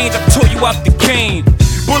little change, I tore you out the cane.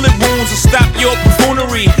 Bullet wounds will stop your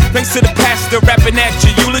buffoonery. Thanks to the pastor rapping at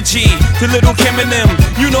your eulogy. To little Kim and them,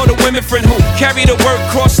 you know the women friend who carry the word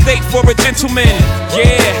cross state for a gentleman.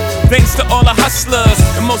 Yeah, thanks to all the hustlers,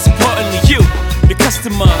 and most importantly you, the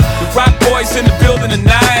customer. The rock boys in the building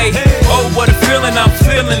tonight. Oh, what a feeling, I'm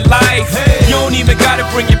feeling life. You don't even gotta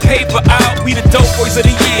bring your paper out. We the dope boys of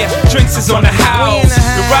the year, drinks is on the house.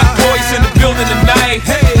 The rock boys in the building tonight.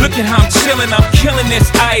 Look at how I'm chilling, I'm killing this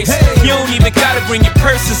ice. You don't even gotta bring your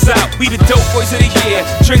purses out. We the dope boys of the year,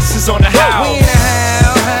 drinks is on the house. We in the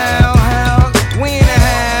house, we in the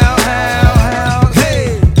house,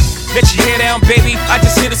 hey. Let your hair down, baby, I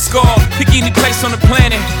just hit a score. Pick any place on the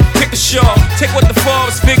planet, pick a show. Take what the fall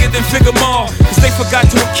is bigger than figure more. Cause they forgot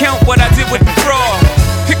to account what I did with the fraud.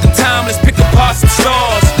 Pick a time, let's pick apart some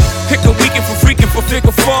stars. Pick a weekend for freaking for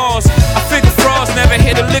figure falls. I figure frauds never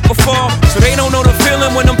hit a lick before, so they don't know the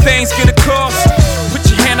feeling when them things get across. Put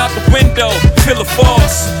your hand out the window, feel a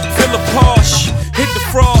force, feel a Porsche, hit the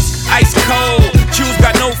frost, ice cold. Shoes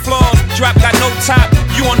got no flaws, drop got no top,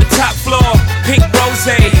 you on the top floor. Pink rose,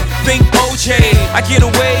 think OJ. I get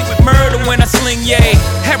away with murder when I sling yay.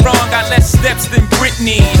 Heron got less steps than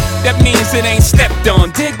Britney. That means it ain't stepped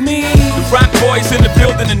on, dig me. The rock boys in the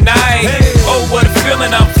building tonight. Oh, what a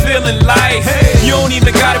feeling, I'm feeling life. You don't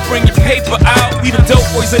even gotta bring your paper out. We the dope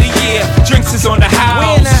boys of the year, drinks is on the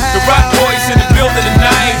house. The rock boys in the building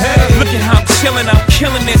tonight. Look at how I'm chilling, I'm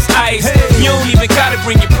killing this ice. You don't even gotta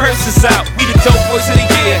bring your purses out. We the dope boys of the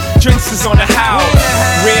year, drinks is on the house.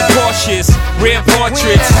 Red Porsches, red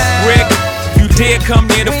portraits, red. You dare come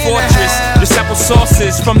near the fortress. This apple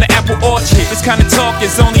sauces from the apple orchard. This kind of talk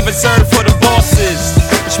is only reserved for the bosses.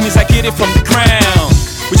 Which means I get it from the ground.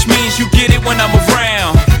 Which means you get it when I'm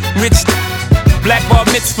around. Rich black bar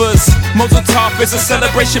mitzvahs. Mazel tov is a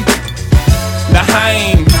celebration.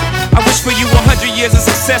 L'chaim. I wish for you 100 years of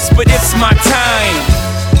success, but it's my time.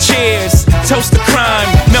 Cheers, toast to crime.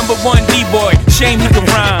 Number one D-boy, shame he can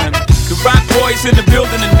rhyme. The rock boys in the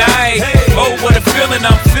building tonight. Oh, what a feeling,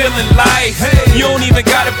 I'm feeling life. You don't even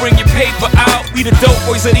gotta bring your paper out. We the dope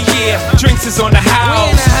boys of the year, drinks is on the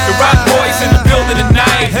house. The rock boys in the building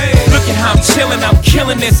tonight. Look at how I'm chilling, I'm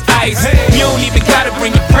killing this ice. You don't even gotta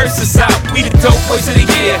bring your purses out. We the dope boys of the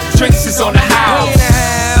year, drinks is on the house.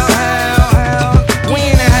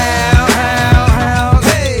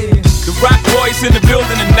 The rock boys in the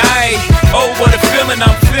building tonight. Oh, what a feeling,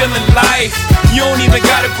 I'm feeling life. You don't even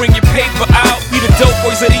gotta bring your paper out. We the dope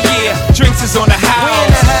boys of the year, drinks is on the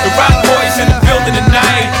house. The rock boys in the building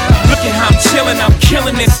tonight. Look at how I'm chilling, I'm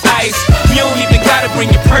killing this ice. You don't even gotta bring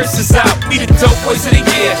your purses out. We the dope boys of the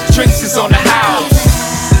year, drinks is on the house.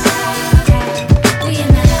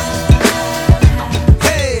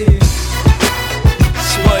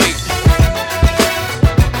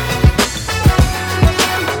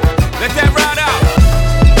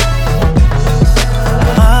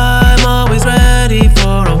 I'm always ready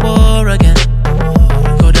for a war again.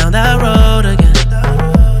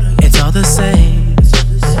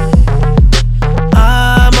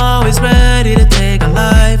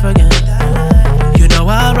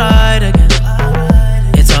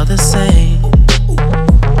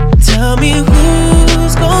 Tell me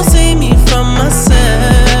who's gonna save me from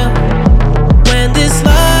myself when this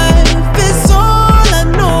life is all I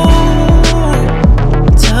know.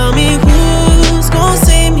 Tell me who's gonna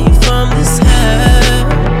save me from this hell.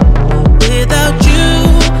 Without you,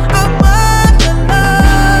 I'm not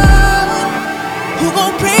alone. Who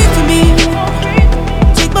gon' pray for me?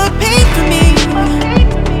 Take my pain for me.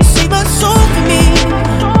 Save my soul for me.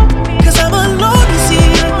 'Cause I'm alone to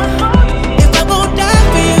see. If I'm gon' die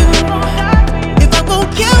for you, if I'm gon'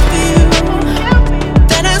 kill for you,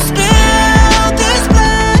 then I spill this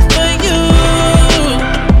blood for you.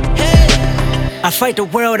 Hey. I fight the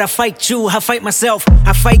world, I fight you, I fight myself,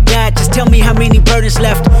 I fight God. Just tell me how many burdens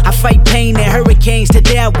left. I fight pain and hurricanes,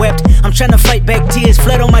 today I wept. I'm trying to fight back tears,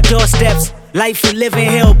 flood on my doorsteps. Life we live in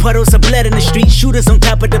hell, puddles of blood in the street, shooters on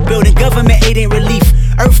top of the building, government aid ain't relief.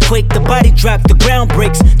 Earthquake, the body drop, the ground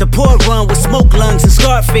breaks. The poor run with smoke lungs and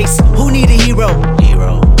scarred face. Who need a hero?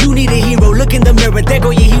 You need a hero, look in the mirror, there go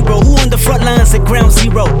your hero. Who on the front lines at ground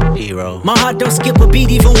zero? My heart don't skip a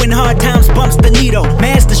beat even when hard times bumps the needle.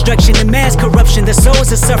 Mass destruction and mass corruption, the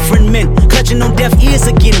souls of suffering men. Clutching on deaf ears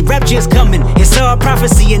again, rapture's coming. It's all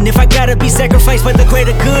prophecy, and if I gotta be sacrificed for the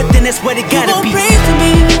greater good, then that's what it gotta be. You gon' pray for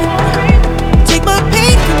me, take my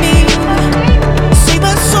pain for me, save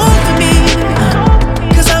my soul for me.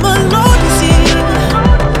 'Cause I'm alone to see.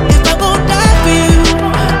 If I'm gon' die for you,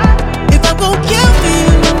 if I'm gon' kill for you,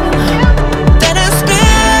 then I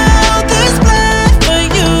spill this blood for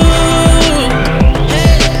you.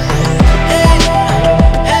 Hey, hey,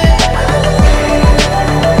 hey.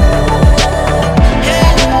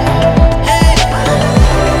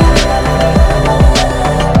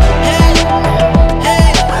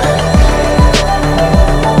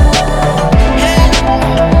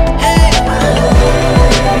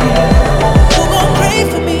 Who gon' pray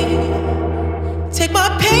for me? Take my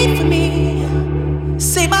pain for me,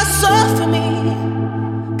 save my soul for me.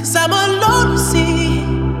 'Cause I'm alone to see.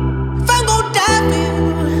 If I'm gon' die for you,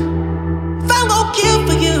 if I'm gon' kill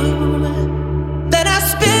for you, then I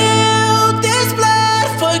spill this blood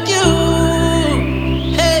for you.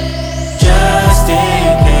 Hey. Just in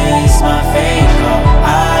case my fate come,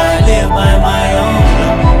 I live by my own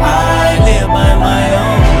law. I live by my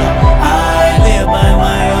own law. I live by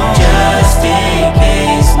my own. Just in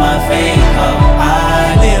case my fate come,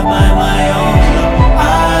 I live by my own law.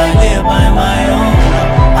 I live by my own law.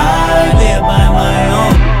 I live by my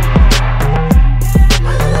own.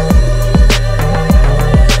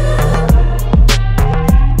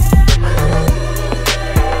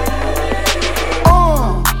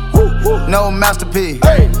 No masterpiece.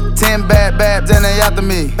 10 bad babs and they after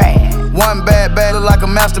me. One bad bag look like a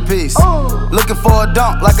masterpiece. Looking for a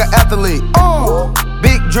dunk like an athlete.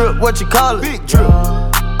 Big drip, what you call it? Big drip.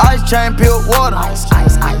 Ice chain, peeled water. Ice.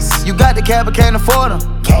 You got the cab, but can't afford them.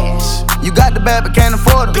 Cash. You got the bad, but can't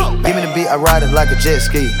afford them. Give me the beat, I ride it like a jet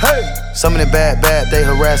ski. Some of the bad, they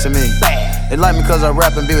harassing me. They like me cause I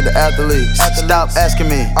rap and be with the athletes. Stop asking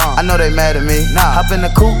me, I know they mad at me. Hop in the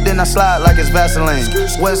coupe, then I slide like it's Vaseline.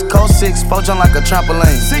 West Coast 6, jump like a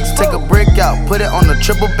trampoline. Take a brick out, put it on the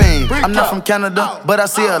triple beam. I'm not from Canada, but I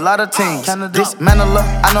see a lot of teams. Dismantle her,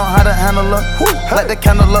 I know how to handle her. Light the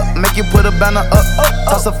candle up, make you put a banner up.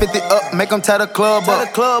 Toss a 50 up, make them tie the club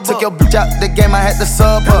up. Took your bitch out the game, I had to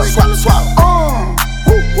sub up. Swap.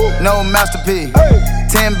 No masterpiece.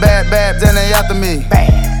 10 bad babs and they after me.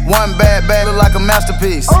 One bad bag look like a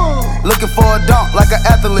masterpiece. Looking for a dunk like an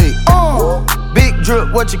athlete. Big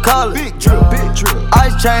drip, what you call it? Big drip.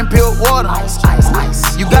 Ice chain, peeled water.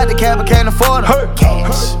 Ice. You got the cab, but can't afford it.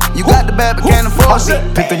 Cash. You got the bad, but can't afford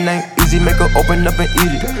it. Pick a name, easy, make her open up and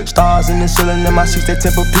eat it. Stars in the ceiling in my seats, they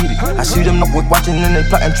Tempur-Pedic. I see them up with watching and they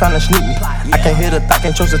plotting, trying to sneak me. I can't hear the thought,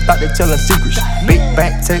 can't trust the thought, they telling secrets. Big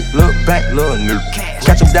bank, take, look back, little nigga.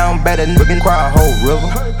 Catch them down bad, that nigga can cry a whole river.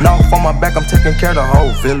 Knock on my back, I'm taking care of the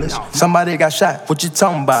whole village. Somebody got shot, what you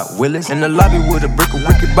talking about, Willis? In the lobby with a brick of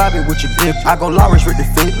Ricky Bobby with your dip. I go Lawrence with the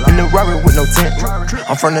fit, in the Rari with no tent.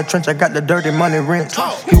 I'm from the trench, I got the dirty money rent.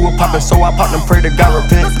 He was poppin', so I popped and pray to God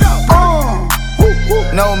repent.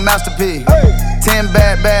 No masterpiece. 10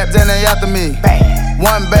 bad babs and they after me.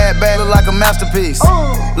 One bad bag look like a masterpiece.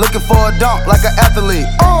 Looking for a dunk like an athlete.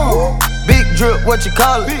 Big drip, what you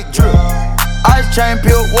call it? Big drip. Ice chain,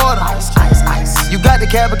 peeled water. Ice. You got the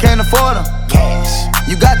cab, but can't afford them. Cash.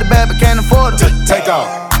 You got the bad, but can't afford them. Take off.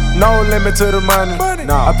 No limit to the money.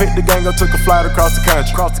 I picked the gang up, took a flight across the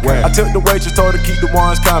country. I took the waitress, told her keep the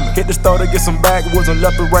ones coming. Hit the store to get some backwoods and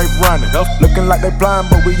left the rape running. Looking like they blind,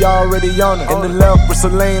 but we already on it. In the left with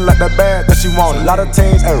Celine, like that bag that she wanted. A lot of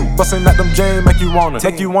teams, bustin' at them jeans, make you wanna.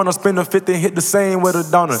 Make you wanna spend a 50, hit the scene with a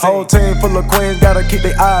donut. Whole team full of queens, gotta keep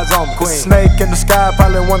their eyes on me. Snake in the sky,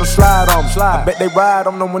 probably wanna slide on me. I bet they ride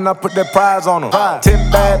on them when I put that prize on them.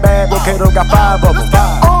 10 bad, Rokato got 5 of them.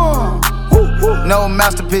 No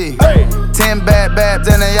masterpiece. 10 bad,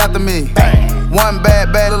 then they after me. One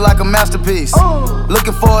bad, look like a masterpiece.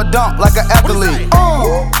 Looking for a dunk like an athlete.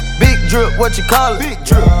 Big drip, what you call it? Big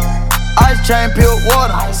drip. Ice chain, pure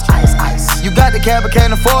water. Ice. You got the cab, but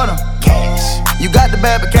can't afford them. Cash. You got the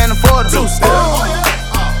bad, but can't afford them. 2-step. Oh yeah.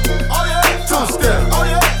 2-step. Oh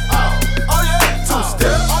yeah. Oh yeah.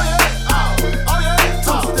 2-step. Oh yeah.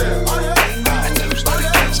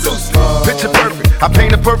 Picture perfect. I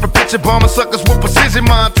paint a perfect picture, bombing suckers with precision.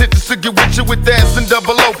 My intentions to get with you with ass and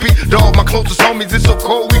double OP. Dog, my closest homies, it's so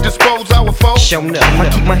cold, we dispose our foes. Show up, I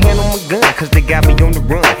keep my hand on my gun, cause they got me on the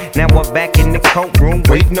run. Now I'm back in the courtroom,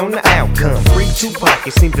 waiting on the outcome. Free Tupac,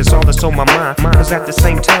 it seems that's all that's on my mind. Cause at the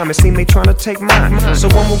same time, it seems they trying to take mine. So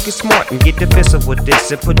I'm gonna get smart and get defensive with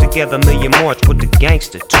this and put together a million march with the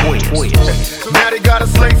gangster twist. Now they got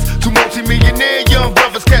us laced, 2 multi-millionaire young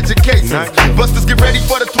brothers catching cases. Busters get ready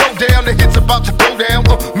for the throwdown, the hits about to go down.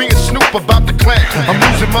 Me and Snoop about to clash. I'm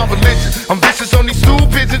losing my religion. I'm vicious on these stool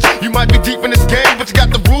pigeons. You might be deep in this game, but you got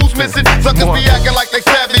the rules missing. Suckers be acting like they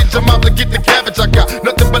savage. I'm out to get the cabbage. I got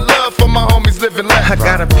nothing but love for my homies living life. I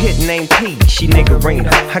got a pit named P, she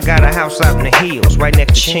niggerina. I got a house out in the hills, right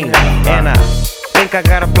next to Chino. And I think I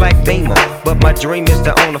got a black Beamer, but my dream is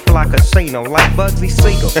to own a fly casino like Bugsy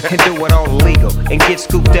Siegel and do it all illegal and get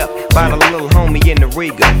scooped up by the little homie in the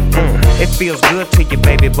Riga. It feels good to you,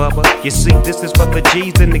 baby bubba. You see, this is for the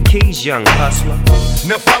G's and the keys, young hustler.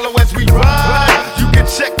 Now follow as we ride. You can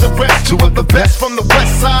check the rest. 2 of the best from the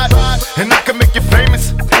west side, and I can make you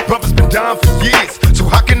famous. Brothers been down for years, so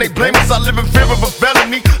how can they blame us? I live in fear of a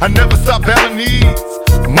felony. I never stop felonies.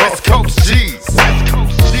 West Coast G's.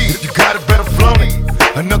 If you got it, better flown it.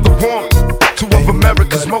 Another one, 2 of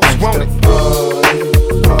America's most wanted.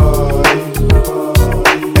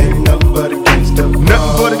 Ain't nothing but a gangsta.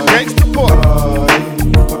 Nothing but a gangsta boy.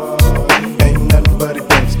 Ain't nothing but a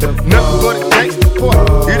gangsta. Nothing but a gangsta boy.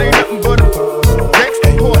 It ain't nothing but a gangsta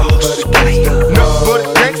boy. Nothing but a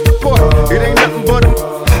gangsta boy. It ain't nothing but a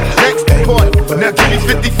gangsta boy. Now give me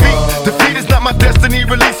 50 feet. Defeat is not my destiny.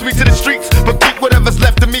 Release me to the streets, but keep whatever's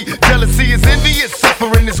left of me. Jealousy is envious,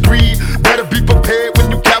 suffering is greed. Better be prepared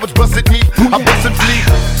when you cowards bust at me. I bust and flee.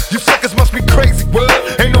 You suckers must be crazy, word.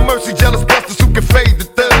 Ain't no mercy, jealous busters who can fade the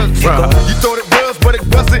thugs. You thought it was, but it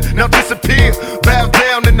wasn't. Now disappear. Bow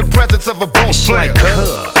down in the presence of a boss player. It's like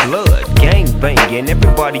blood, gang banging.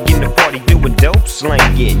 Everybody in the party doing dope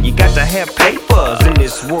slanging. You got to have papers in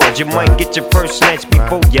this world. You might get your purse snatched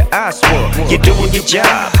before your eyes swell. You're doing your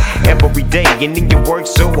job every day, and then you work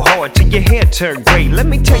so hard till your hair turn gray. Let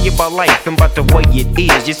me tell you about life and about the way it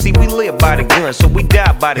is. You see, we live by the gun, so we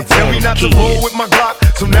die by the gun. Tell me not to roll with my Glock,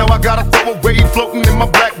 so now I gotta throw away. Floating in my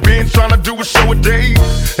black Benz, trying to do a show a day.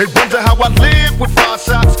 They wonder how I live with 5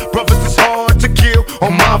 shots. Brothers, it's hard to kill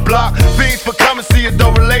on my block. Fiends for coming, see it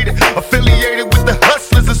though related. Affiliated with the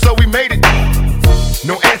hustlers, and so we made it.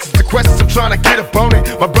 No answers to questions, I'm trying to get up on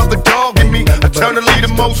it. My brother dogging me, eternally the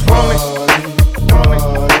most wanted.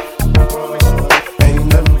 Ain't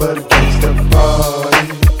nothing but a gangsta party.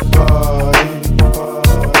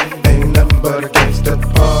 Ain't nothing but a gangsta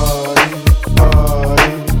party.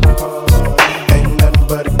 Ain't nothing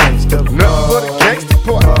but a gangsta party. Nothing but a gangsta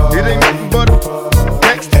party. It ain't nothing but a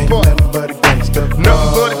gangsta party. Nothing but a gangsta.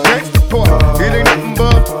 Nothing but a gangsta party. It ain't nothing but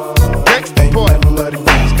a gangsta party. Nothing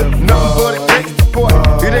but a gangsta. Nothing but a gangsta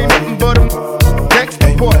party. It ain't nothing but a gangsta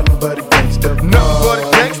party. Nothing but a gangsta. Nothing but a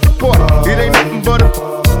gangsta party. It ain't nothing but a gangsta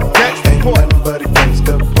party. Nothing but a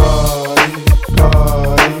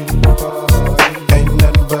gangsta party. Ain't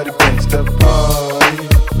nothing but a gangsta party.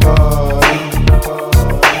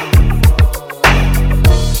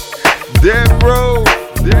 Dead bro.